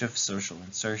search of social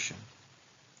insertion.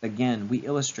 Again, we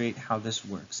illustrate how this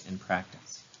works in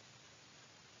practice.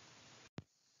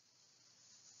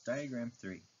 Diagram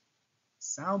 3.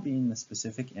 SAO being the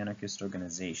specific anarchist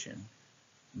organization,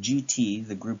 GT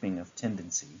the grouping of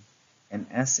tendency, and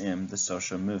SM the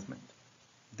social movement.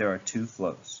 There are two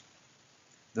flows.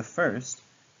 The first,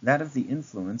 that of the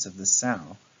influence of the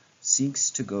SAO,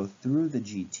 seeks to go through the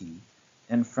GT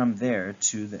and from there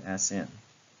to the SM.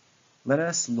 Let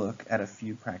us look at a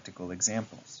few practical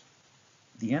examples.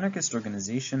 The anarchist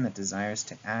organization that desires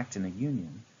to act in a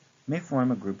union may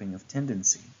form a grouping of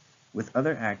tendency with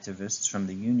other activists from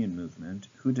the union movement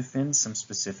who defend some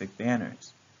specific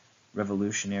banners: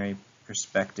 revolutionary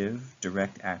perspective,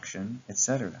 direct action,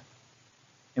 etc.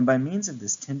 And by means of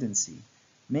this tendency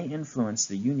may influence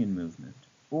the union movement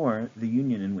or the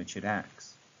union in which it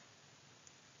acts.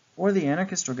 Or the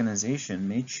anarchist organization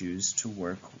may choose to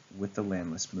work with the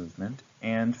landless movement,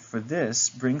 and for this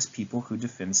brings people who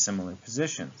defend similar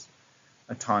positions,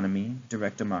 autonomy,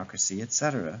 direct democracy,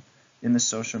 etc., in the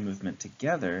social movement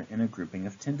together in a grouping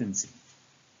of tendency.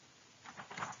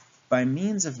 By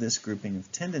means of this grouping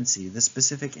of tendency, the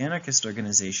specific anarchist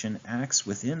organization acts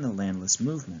within the landless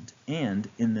movement and,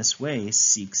 in this way,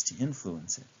 seeks to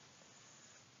influence it.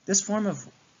 This form of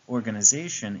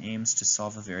organization aims to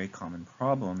solve a very common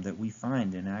problem that we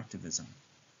find in activism.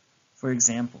 For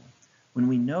example, when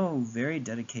we know very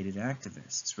dedicated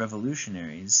activists,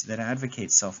 revolutionaries, that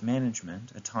advocate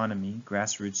self-management, autonomy,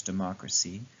 grassroots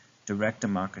democracy, direct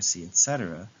democracy,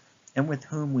 etc., and with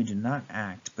whom we do not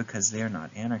act because they are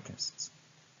not anarchists.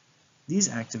 These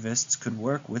activists could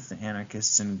work with the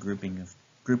anarchists in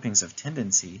groupings of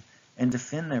tendency and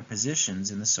defend their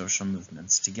positions in the social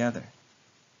movements together.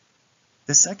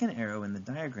 The second arrow in the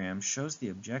diagram shows the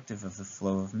objective of the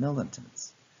flow of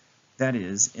militants. That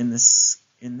is, in this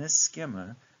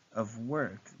schema of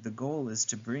work, the goal is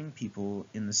to bring people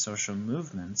in the social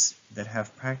movements that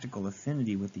have practical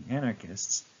affinity with the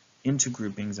anarchists into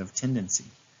groupings of tendency,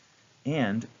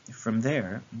 and from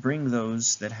there bring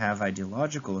those that have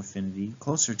ideological affinity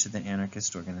closer to the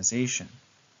anarchist organization.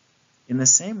 In the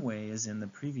same way as in the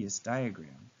previous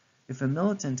diagram, if a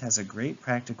militant has a great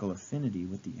practical affinity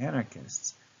with the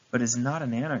anarchists, but is not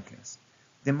an anarchist,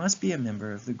 they must be a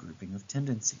member of the grouping of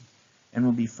tendency, and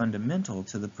will be fundamental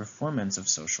to the performance of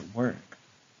social work.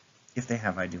 If they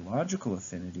have ideological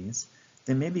affinities,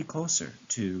 they may be closer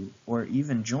to or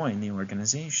even join the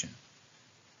organization.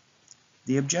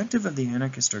 The objective of the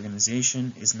anarchist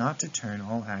organization is not to turn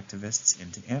all activists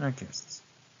into anarchists,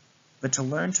 but to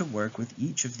learn to work with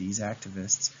each of these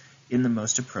activists in the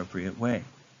most appropriate way.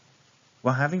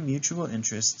 While having mutual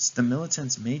interests, the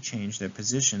militants may change their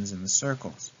positions in the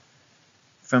circles,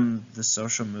 from the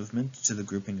social movement to the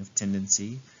grouping of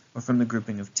tendency, or from the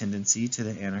grouping of tendency to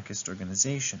the anarchist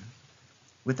organization.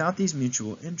 Without these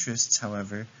mutual interests,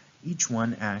 however, each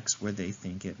one acts where they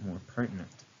think it more pertinent.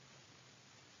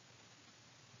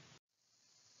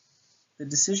 The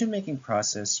decision-making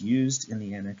process used in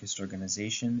the anarchist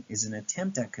organization is an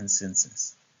attempt at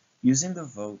consensus, using the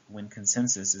vote when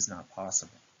consensus is not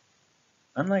possible.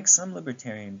 Unlike some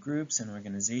libertarian groups and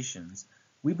organizations,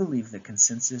 we believe that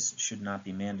consensus should not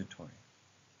be mandatory.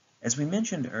 As we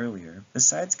mentioned earlier,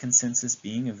 besides consensus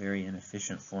being a very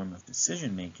inefficient form of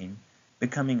decision-making,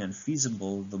 becoming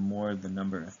unfeasible the more the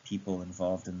number of people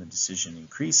involved in the decision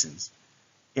increases,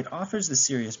 it offers the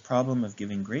serious problem of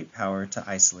giving great power to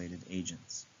isolated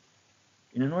agents.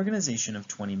 In an organization of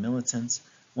 20 militants,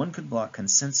 one could block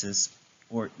consensus,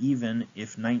 or even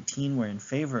if 19 were in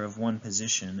favor of one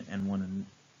position and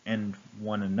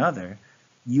one another,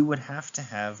 you would have to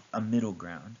have a middle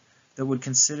ground that would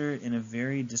consider in a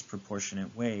very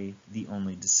disproportionate way the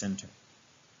only dissenter.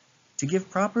 To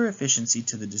give proper efficiency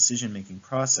to the decision-making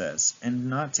process and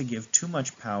not to give too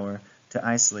much power to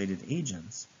isolated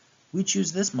agents, we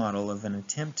choose this model of an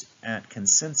attempt at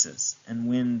consensus, and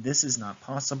when this is not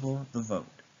possible, the vote.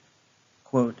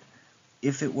 Quote,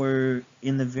 if it were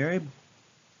in the very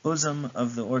bosom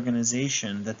of the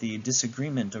organization that the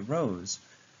disagreement arose,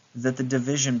 that the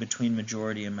division between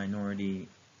majority and minority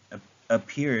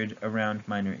appeared around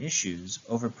minor issues,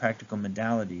 over practical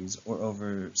modalities, or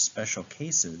over special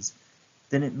cases,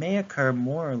 then it may occur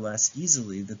more or less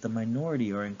easily that the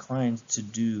minority are inclined to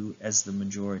do as the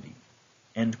majority.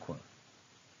 End quote.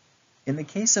 In the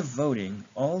case of voting,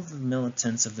 all the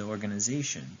militants of the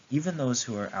organization, even those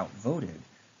who are outvoted,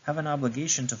 have an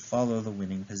obligation to follow the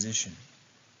winning position.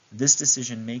 This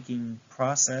decision-making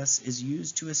process is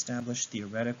used to establish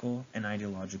theoretical and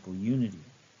ideological unity,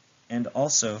 and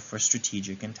also for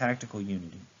strategic and tactical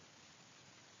unity.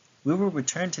 We will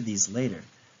return to these later.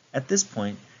 At this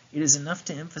point, it is enough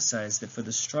to emphasize that for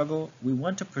the struggle we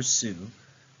want to pursue,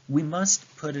 we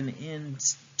must put an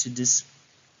end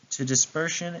to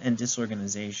dispersion and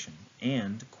disorganization,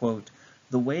 and, quote,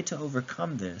 the way to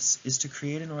overcome this is to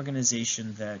create an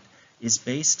organization that is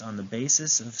based on the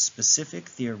basis of specific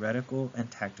theoretical and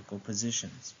tactical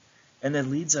positions, and that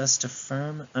leads us to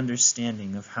firm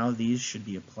understanding of how these should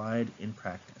be applied in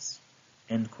practice.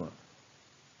 End quote.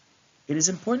 It is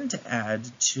important to add,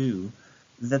 too,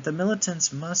 that the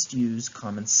militants must use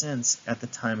common sense at the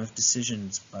time of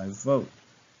decisions by vote.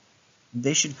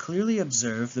 They should clearly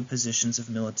observe the positions of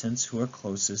militants who are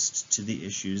closest to the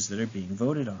issues that are being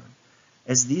voted on,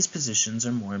 as these positions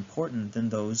are more important than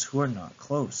those who are not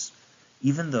close,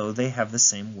 even though they have the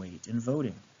same weight in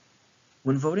voting.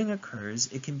 When voting occurs,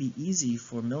 it can be easy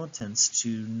for militants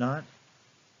not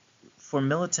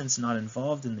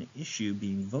involved in the issue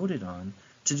being voted on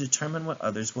to determine what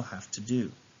others will have to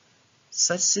do.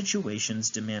 Such situations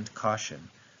demand caution,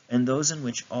 and those in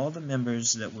which all the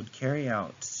members that would carry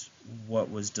out what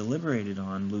was deliberated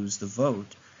on lose the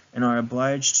vote and are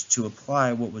obliged to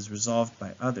apply what was resolved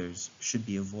by others should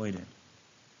be avoided.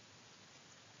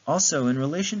 Also, in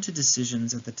relation to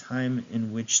decisions at the time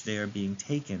in which they are being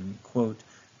taken, quote,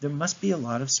 there must be a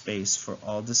lot of space for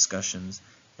all discussions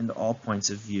and all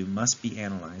points of view must be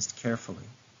analyzed carefully,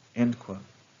 end quote.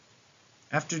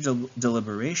 After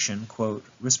deliberation, quote,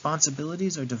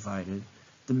 responsibilities are divided,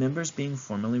 the members being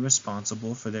formally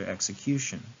responsible for their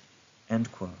execution,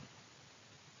 end quote.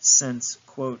 Since,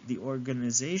 quote, the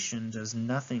organization does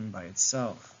nothing by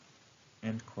itself,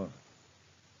 end quote.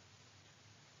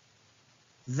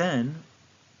 Then,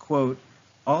 quote,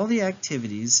 all the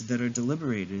activities that are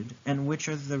deliberated and which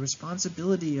are the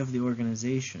responsibility of the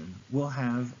organization will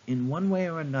have, in one way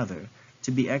or another,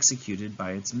 to be executed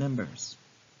by its members,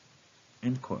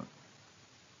 end quote.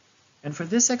 And for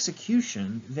this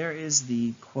execution, there is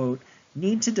the, quote,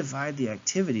 need to divide the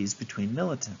activities between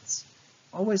militants,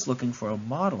 always looking for a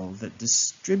model that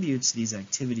distributes these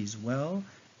activities well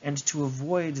and to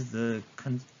avoid the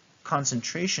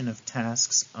concentration of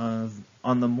tasks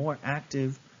on the more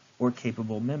active or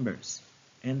capable members,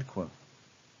 end quote.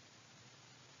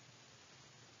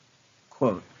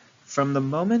 Quote, from the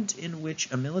moment in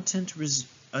which a militant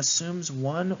assumes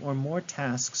one or more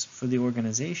tasks for the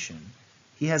organization,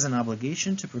 he has an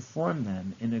obligation to perform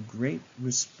them in a great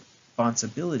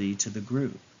responsibility to the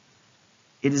group.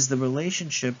 It is the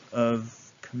relationship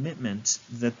of commitment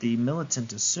that the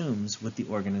militant assumes with the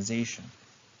organization."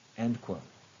 End quote.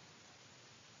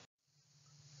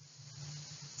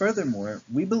 Furthermore,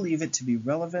 we believe it to be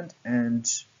relevant and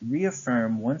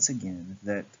reaffirm once again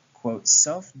that, quote,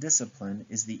 "self-discipline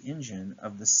is the engine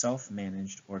of the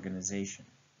self-managed organization."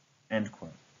 End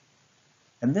quote.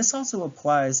 And this also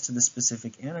applies to the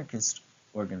specific anarchist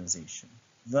organization.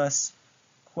 Thus,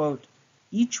 quote,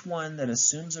 "each one that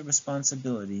assumes a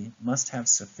responsibility must have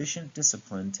sufficient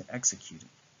discipline to execute it.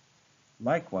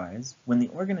 Likewise, when the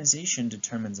organization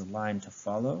determines a line to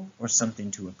follow or something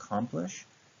to accomplish,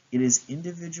 it is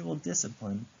individual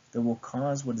discipline that will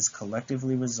cause what is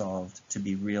collectively resolved to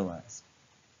be realized."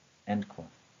 End quote.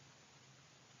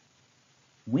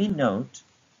 We note,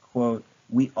 quote,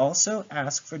 "we also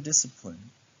ask for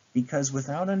discipline because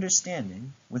without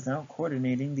understanding, without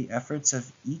coordinating the efforts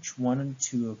of each one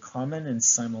to a common and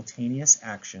simultaneous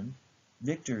action,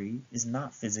 victory is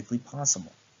not physically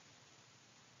possible.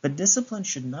 But discipline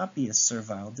should not be a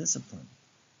servile discipline,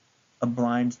 a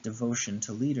blind devotion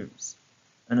to leaders,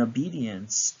 an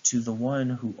obedience to the one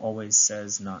who always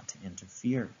says not to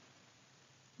interfere.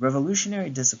 Revolutionary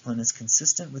discipline is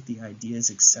consistent with the ideas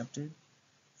accepted,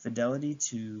 fidelity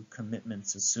to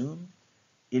commitments assumed.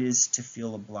 It is to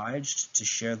feel obliged to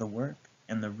share the work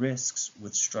and the risks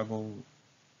with struggle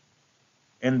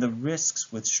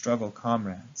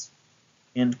comrades."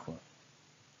 End quote.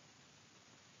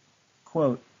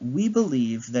 Quote, "we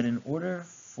believe that in order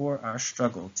for our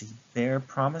struggle to bear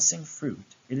promising fruit,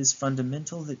 it is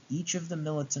fundamental that each of the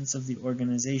militants of the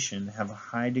organization have a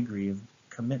high degree of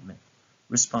commitment,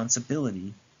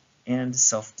 responsibility, and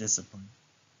self-discipline."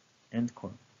 End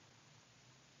quote.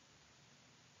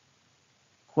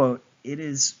 Quote, "it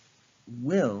is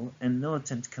will and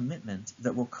militant commitment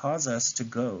that will cause us to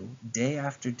go day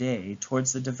after day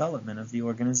towards the development of the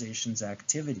organization's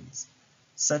activities,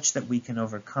 such that we can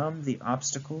overcome the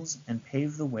obstacles and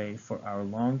pave the way for our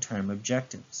long-term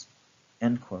objectives."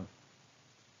 End quote.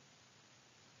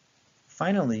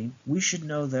 Finally, we should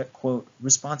know that, quote,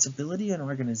 "responsibility and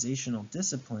organizational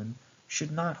discipline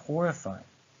should not horrify.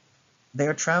 They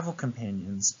are travel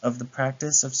companions of the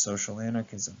practice of social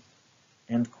anarchism."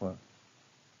 End quote.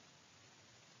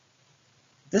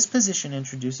 This position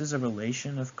introduces a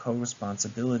relation of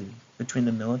co-responsibility between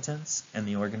the militants and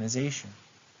the organization.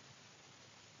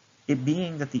 It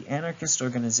being that the anarchist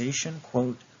organization,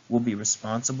 quote, "will be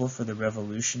responsible for the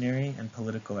revolutionary and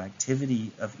political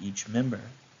activity of each member,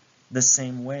 the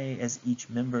same way as each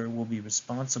member will be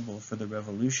responsible for the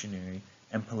revolutionary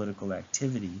and political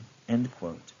activity," end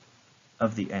quote,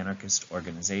 of the anarchist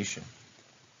organization.